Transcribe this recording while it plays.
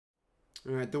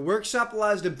Alright, the workshop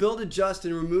allows you to build, adjust,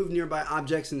 and remove nearby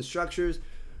objects and structures.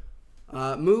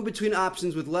 Move between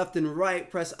options with left and right.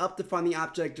 Press up to find the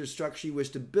object or structure you wish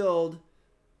to build.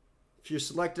 If your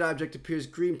selected object appears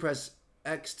green, press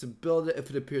X to build it. If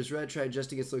it appears red, try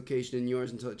adjusting its location in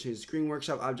yours until it changes screen.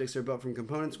 Workshop objects are built from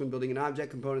components. When building an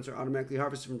object, components are automatically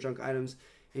harvested from junk items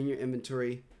in your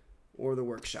inventory or the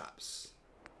workshops.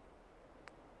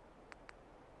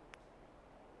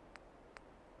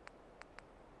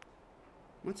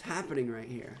 What's happening right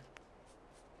here?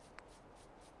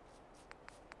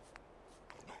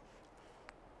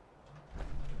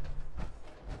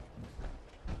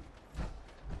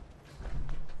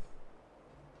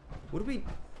 What are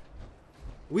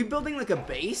we building like a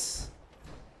base?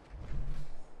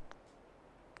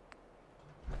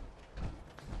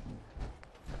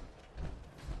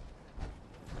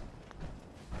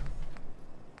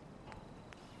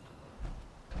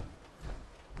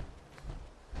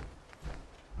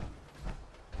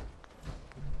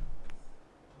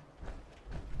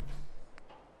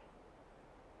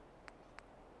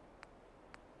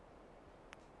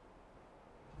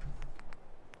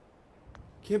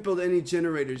 Can't build any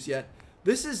generators yet.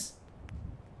 This is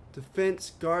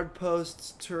defense, guard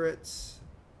posts, turrets.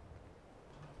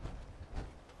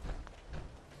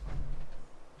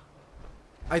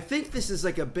 I think this is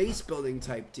like a base building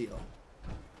type deal.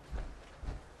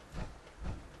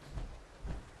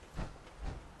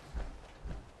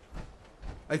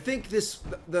 I think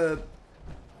the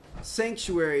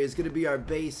sanctuary is going to be our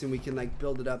base, and we can like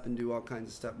build it up and do all kinds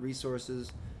of stuff.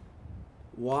 Resources,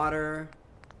 water.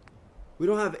 We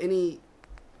don't have any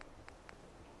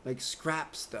like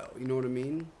scraps though, you know what I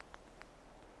mean?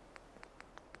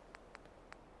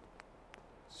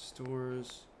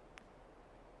 Stores.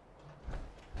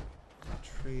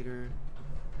 Trader.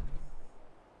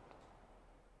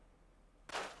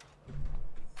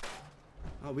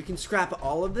 Oh, we can scrap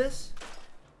all of this?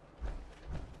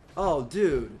 Oh,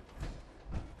 dude.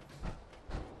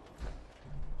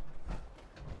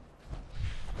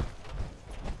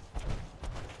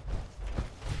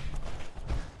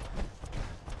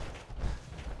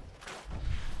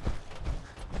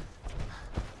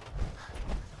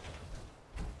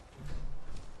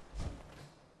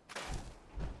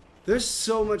 There's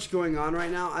so much going on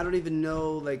right now, I don't even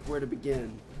know like where to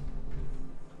begin.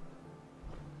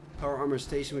 Power armor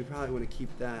station, we probably want to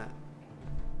keep that.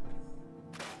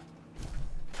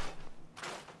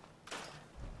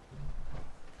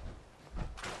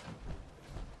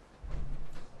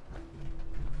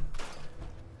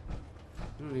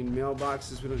 We don't need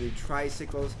mailboxes, we don't need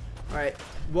tricycles. Alright,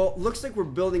 well, looks like we're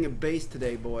building a base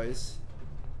today, boys.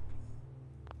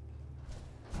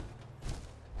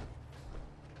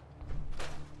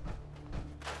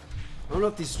 I don't know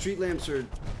if these street lamps are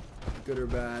good or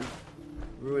bad.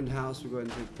 Ruined house, we'll go ahead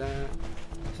and take that.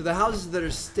 So the houses that are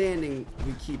standing,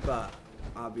 we keep up,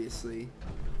 obviously.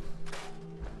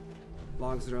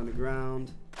 Logs that are on the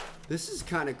ground. This is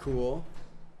kind of cool.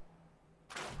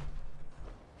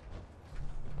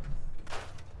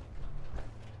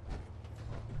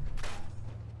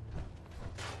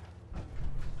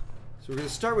 So we're going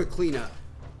to start with cleanup.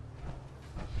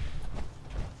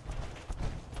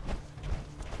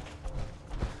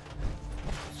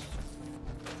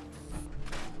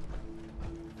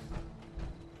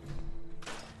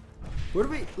 Where do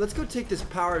we? Let's go take this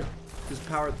power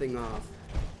thing off.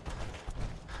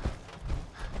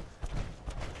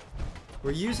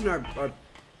 We're using our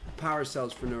power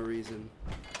cells for no reason.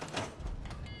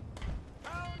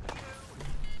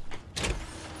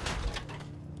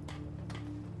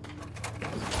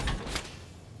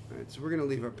 Alright, so we're gonna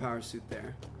leave our power suit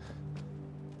there.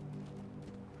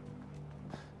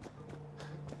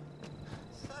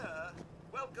 Sir,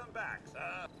 welcome back,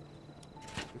 sir.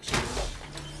 Actually,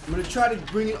 I'm gonna try to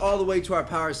bring it all the way to our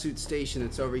power suit station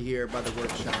that's over here by the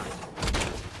workshop.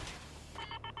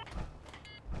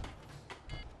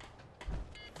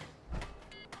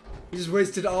 We just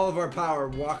wasted all of our power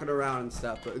walking around and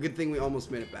stuff, but a good thing we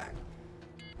almost made it back.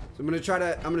 So I'm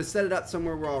gonna set it up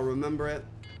somewhere where I'll remember it.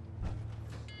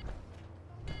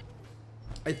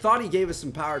 I thought he gave us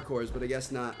some power cores, but I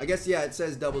guess not. I guess, yeah, it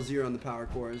says 00 on the power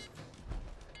cores.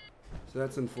 So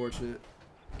that's unfortunate.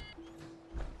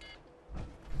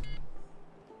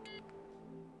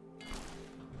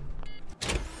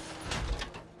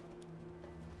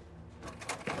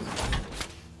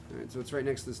 Alright, so it's right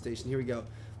next to the station. Here we go.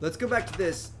 Let's go back to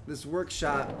this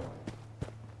workshop.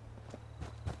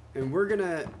 And we're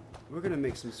gonna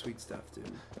make some sweet stuff,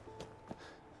 dude.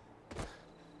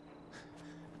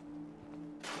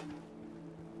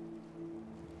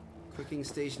 Cooking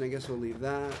station, I guess we'll leave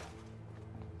that.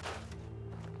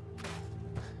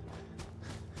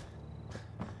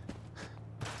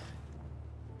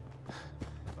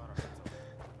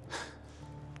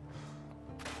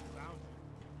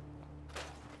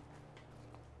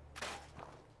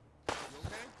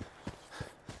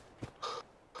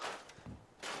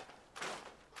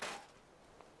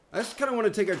 I just kind of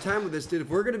want to take our time with this, dude. If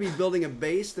we're going to be building a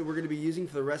base that we're going to be using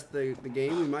for the rest of the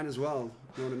game, we might as well.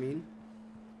 You know what I mean?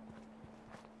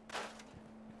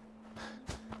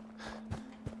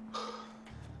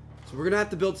 So we're going to have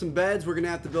to build some beds. We're going to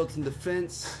have to build some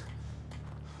defense.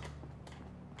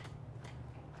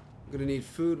 We're going to need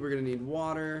food. We're going to need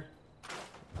water.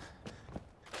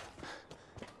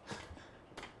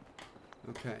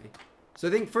 Okay. So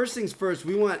I think first things first,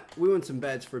 we want some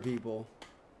beds for people.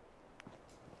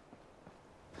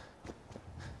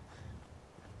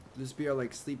 This be our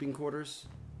like sleeping quarters.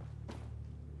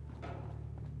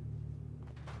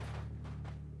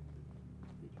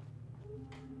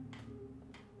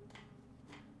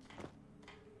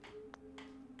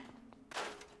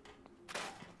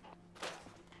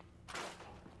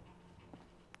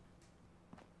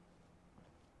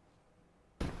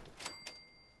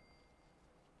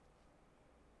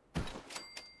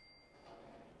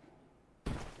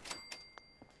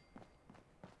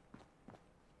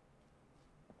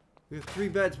 We have 3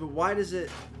 beds, but why does it...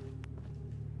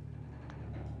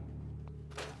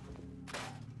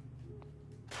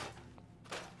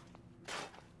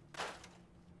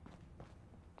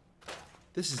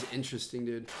 This is interesting,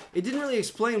 dude. It didn't really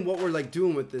explain what we're like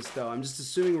doing with this, though. I'm just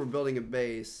assuming we're building a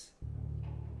base.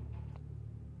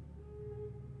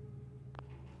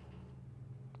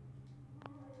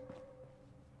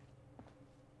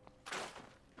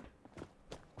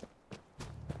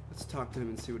 Let's talk to him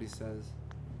and see what he says.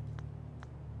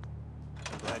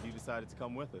 I'm glad you decided to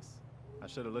come with us. I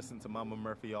should have listened to Mama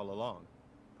Murphy all along.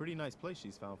 Pretty nice place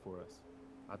she's found for us.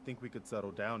 I think we could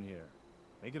settle down here.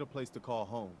 Make it a place to call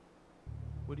home.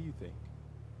 What do you think?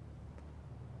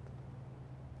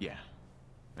 Yeah.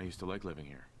 I used to like living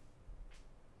here.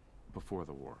 Before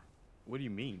the war. What do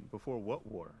you mean? Before what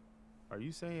war? Are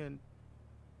you saying...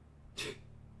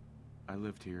 I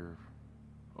lived here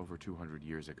over 200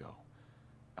 years ago.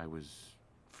 I was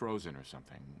frozen or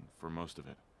something for most of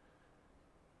it.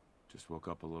 Just woke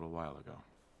up a little while ago.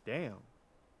 Damn.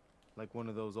 Like one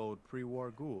of those old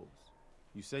pre-war ghouls.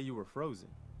 You say you were frozen.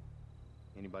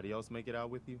 Anybody else make it out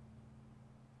with you?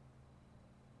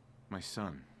 My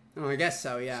son. Oh, I guess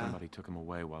so, yeah. Somebody took him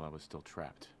away while I was still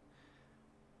trapped.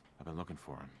 I've been looking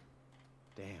for him.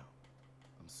 Damn.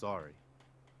 I'm sorry.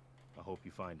 I hope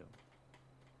you find him.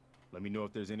 Let me know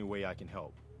if there's any way I can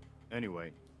help.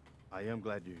 Anyway, I am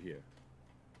glad you're here.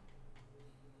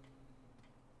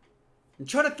 I'm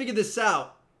trying to figure this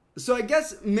out. So I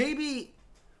guess maybe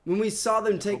when we saw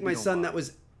them take my son, that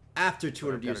was after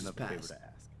 200 years has passed. To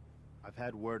ask. I've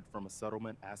had word from a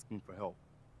settlement asking for help.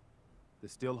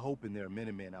 There's still hope in there are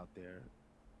Minutemen out there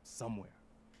somewhere.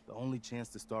 The only chance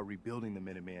to start rebuilding the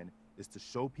Minutemen is to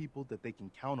show people that they can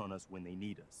count on us when they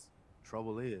need us.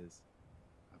 Trouble is,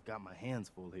 I've got my hands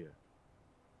full here.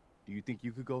 Do you think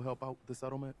you could go help out the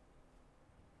settlement?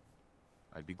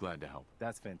 I'd be glad to help.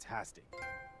 That's fantastic.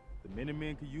 The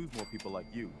Minutemen could use more people like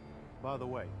you. By the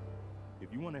way,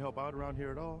 if you want to help out around here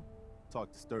at all,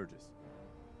 talk to Sturgis.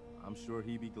 I'm sure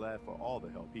he'd be glad for all the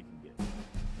help he can get.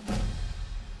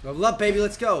 Level up, baby.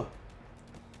 Let's go. All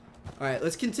right,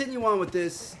 let's continue on with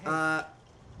this. Ooh,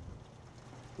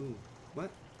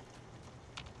 what?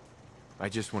 I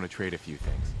just want to trade a few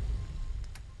things.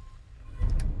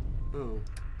 Oh.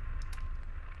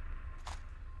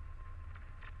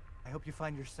 I hope you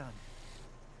find your son.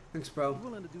 Thanks, bro. You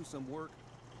willing to do some work?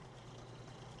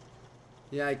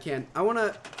 Yeah, I can. I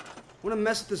wanna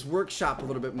mess with this workshop a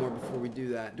little bit more before we do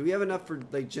that. Do we have enough for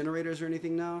like generators or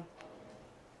anything now?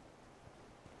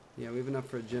 Yeah, we have enough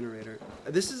for a generator.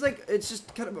 This is like, it's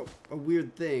just kind of a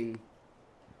weird thing.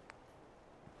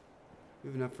 We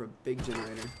have enough for a big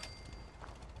generator.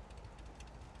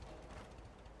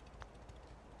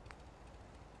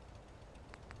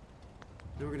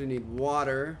 Now we're gonna need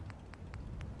water.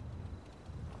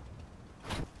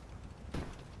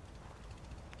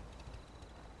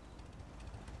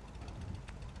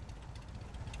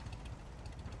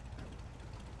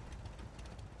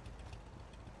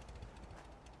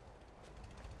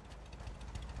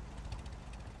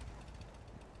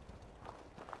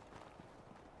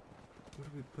 Where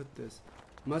do we put this?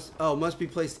 Must be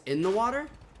placed in the water?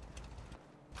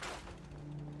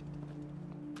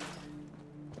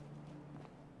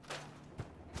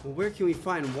 Well, where can we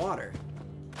find water?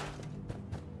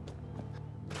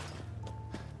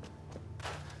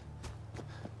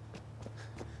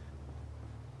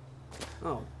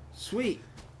 Oh, sweet.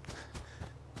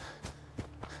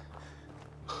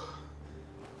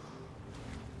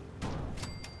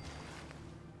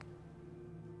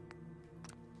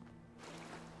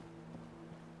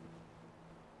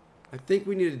 I think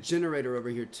we need a generator over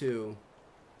here too.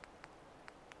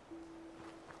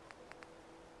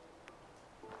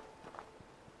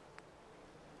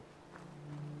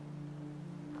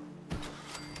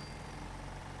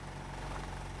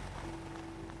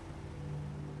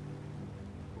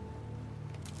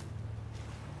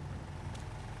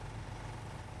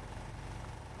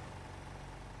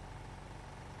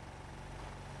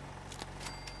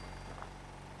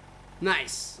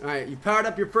 Nice. All right, you powered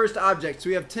up your first object, so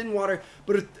we have tin water.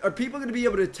 But are people going to be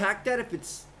able to attack that if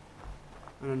it's...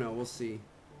 I don't know. We'll see.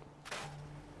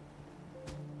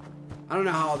 I don't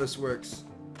know how all this works.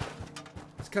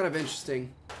 It's kind of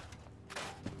interesting.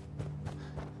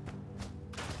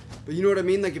 But you know what I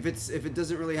mean? Like if it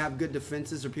doesn't really have good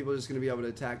defenses, are people just going to be able to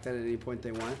attack that at any point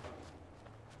they want?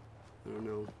 I don't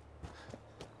know.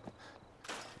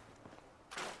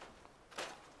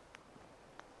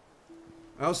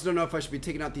 I also don't know if I should be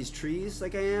taking out these trees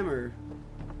like I am or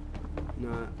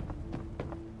not.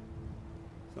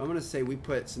 So I'm going to say we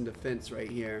put some defense right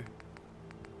here.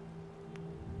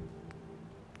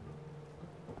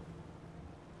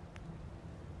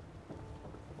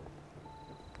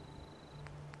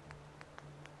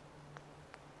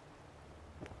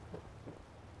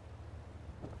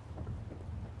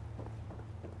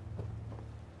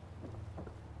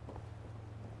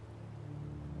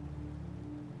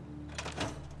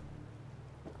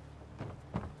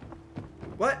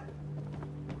 What?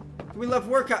 We left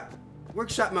workshop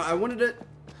mount. I wanted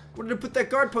to put that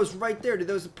guard post right there. Dude,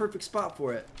 that was the perfect spot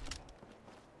for it.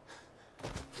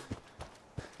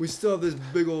 We still have this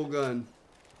big old gun.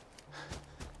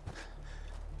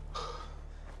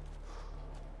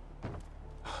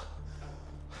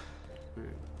 Right.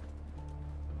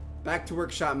 Back to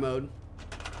workshop mode.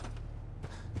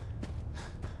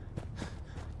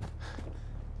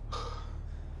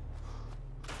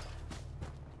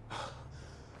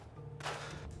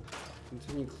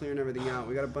 Continue clearing everything out.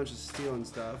 We got a bunch of steel and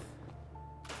stuff.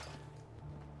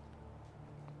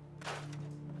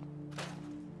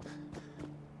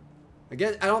 I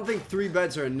don't think 3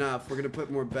 beds are enough. We're gonna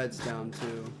put more beds down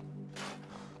too.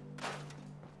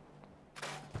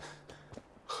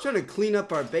 Just trying to clean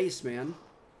up our base, man.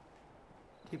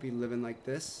 Can't be living like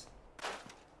this.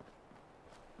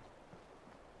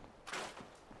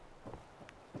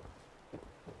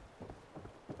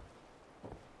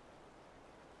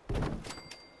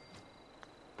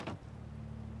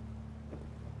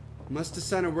 Must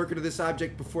assign a worker to this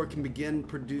object before it can begin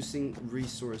producing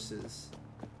resources.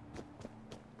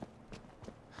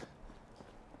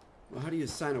 Well, how do you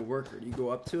assign a worker? Do you go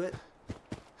up to it?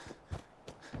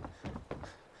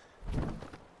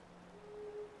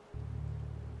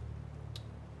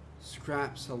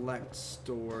 Scrap, select,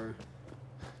 store.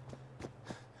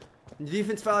 Your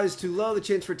defense value is too low. The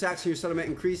chance for attacks in your settlement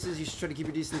increases. You should try to keep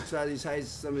your defense value as high as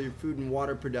some of your food and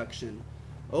water production.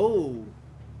 Oh.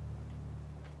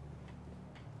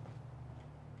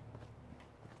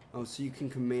 Oh, so you can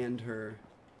command her.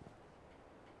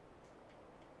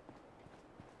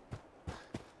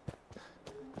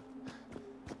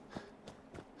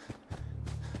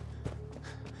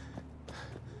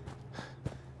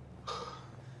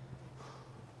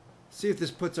 See if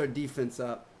this puts our defense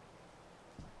up.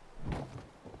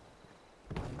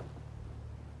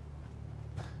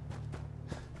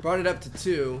 Brought it up to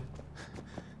 2.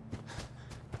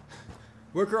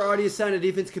 Worker already assigned a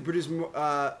defense can produce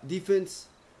more defense.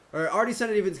 Or already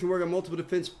assigned a defense can work on multiple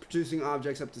defense producing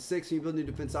objects up to 6. When you build new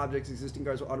defense objects, existing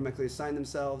guards will automatically assign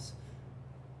themselves.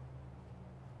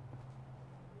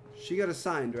 She got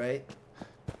assigned, right?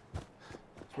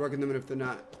 It's working them if they're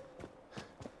not.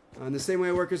 In the same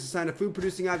way, workers assigned to food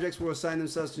producing objects will assign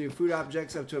themselves to new food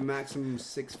objects up to a maximum of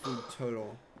 6 food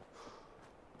total.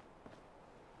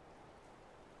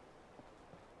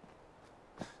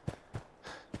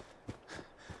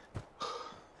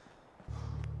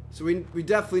 So we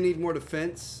definitely need more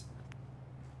defense.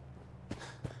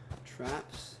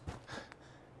 Traps.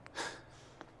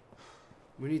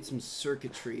 We need some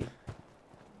circuitry.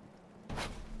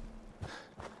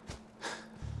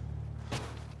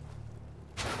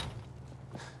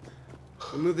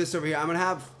 We'll move this over here. I'm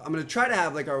gonna try to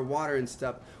have like our water and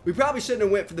stuff. We probably shouldn't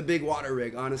have went for the big water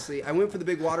rig, honestly. I went for the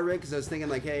big water rig because I was thinking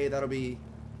like, hey, that'll be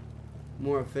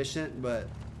more efficient, but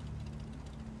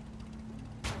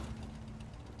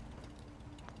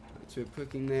so we have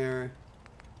cooking there.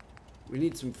 We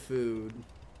need some food.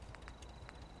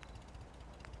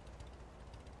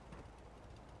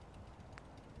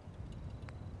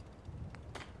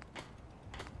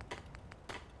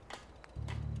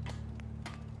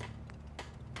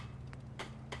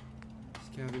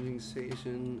 Scavenging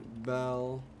station,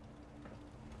 bell.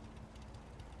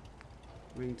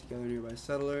 Bring together nearby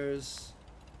settlers.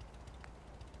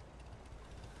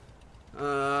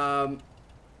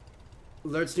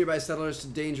 Alerts nearby settlers to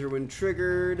danger when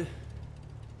triggered.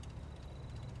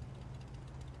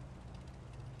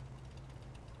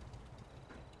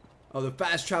 Oh, the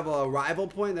fast travel arrival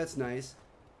point? That's nice.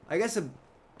 I guess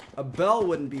a bell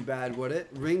wouldn't be bad, would it?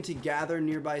 Ring to gather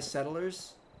nearby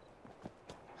settlers.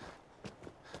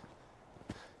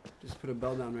 Just put a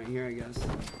bell down right here, I guess.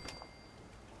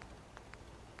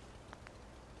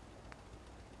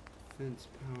 Fence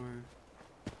power.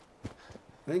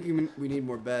 I think we need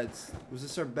more beds. Was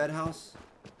this our bed house?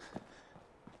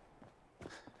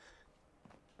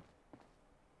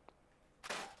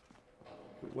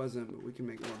 It wasn't, but we can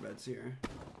make more beds here.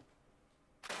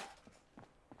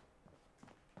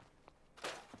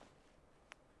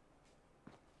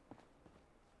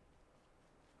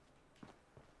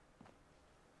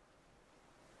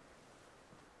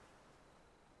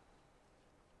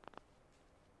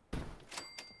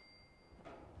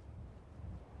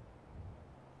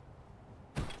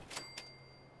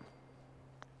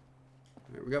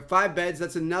 Alright, we got 5 beds.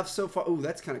 That's enough so far. Oh,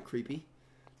 that's kind of creepy.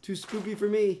 Too spooky for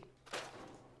me.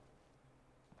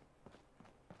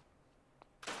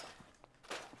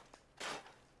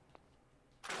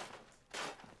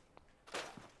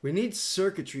 We need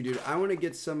circuitry, dude. I want to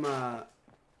get some, I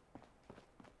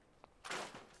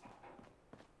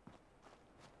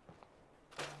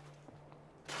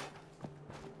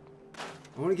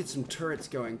want to get some turrets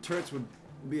going. Turrets would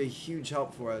be a huge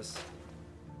help for us.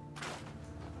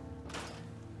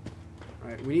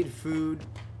 Alright, we need food.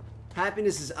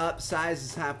 Happiness is up, size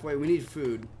is halfway. We need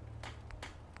food.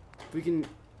 If we can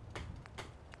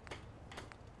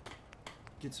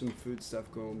get some food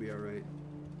stuff going, we'll be alright.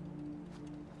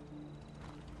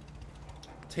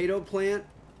 Potato plant.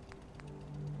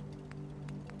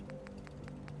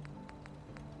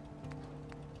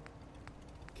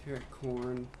 Carrot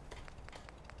corn.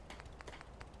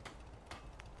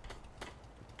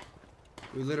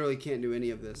 We literally can't do any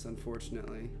of this,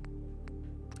 unfortunately.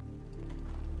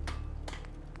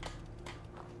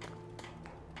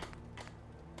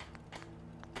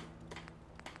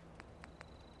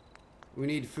 We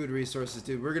need food resources,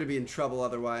 dude. We're gonna be in trouble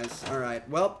otherwise. Alright,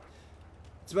 well,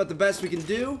 it's about the best we can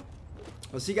do.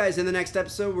 I'll see you guys in the next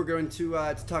episode. We're going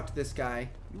to talk to this guy.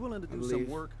 You willing to do some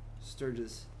work?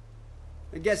 Sturgis.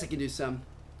 I guess I can do some.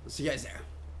 I'll see you guys there.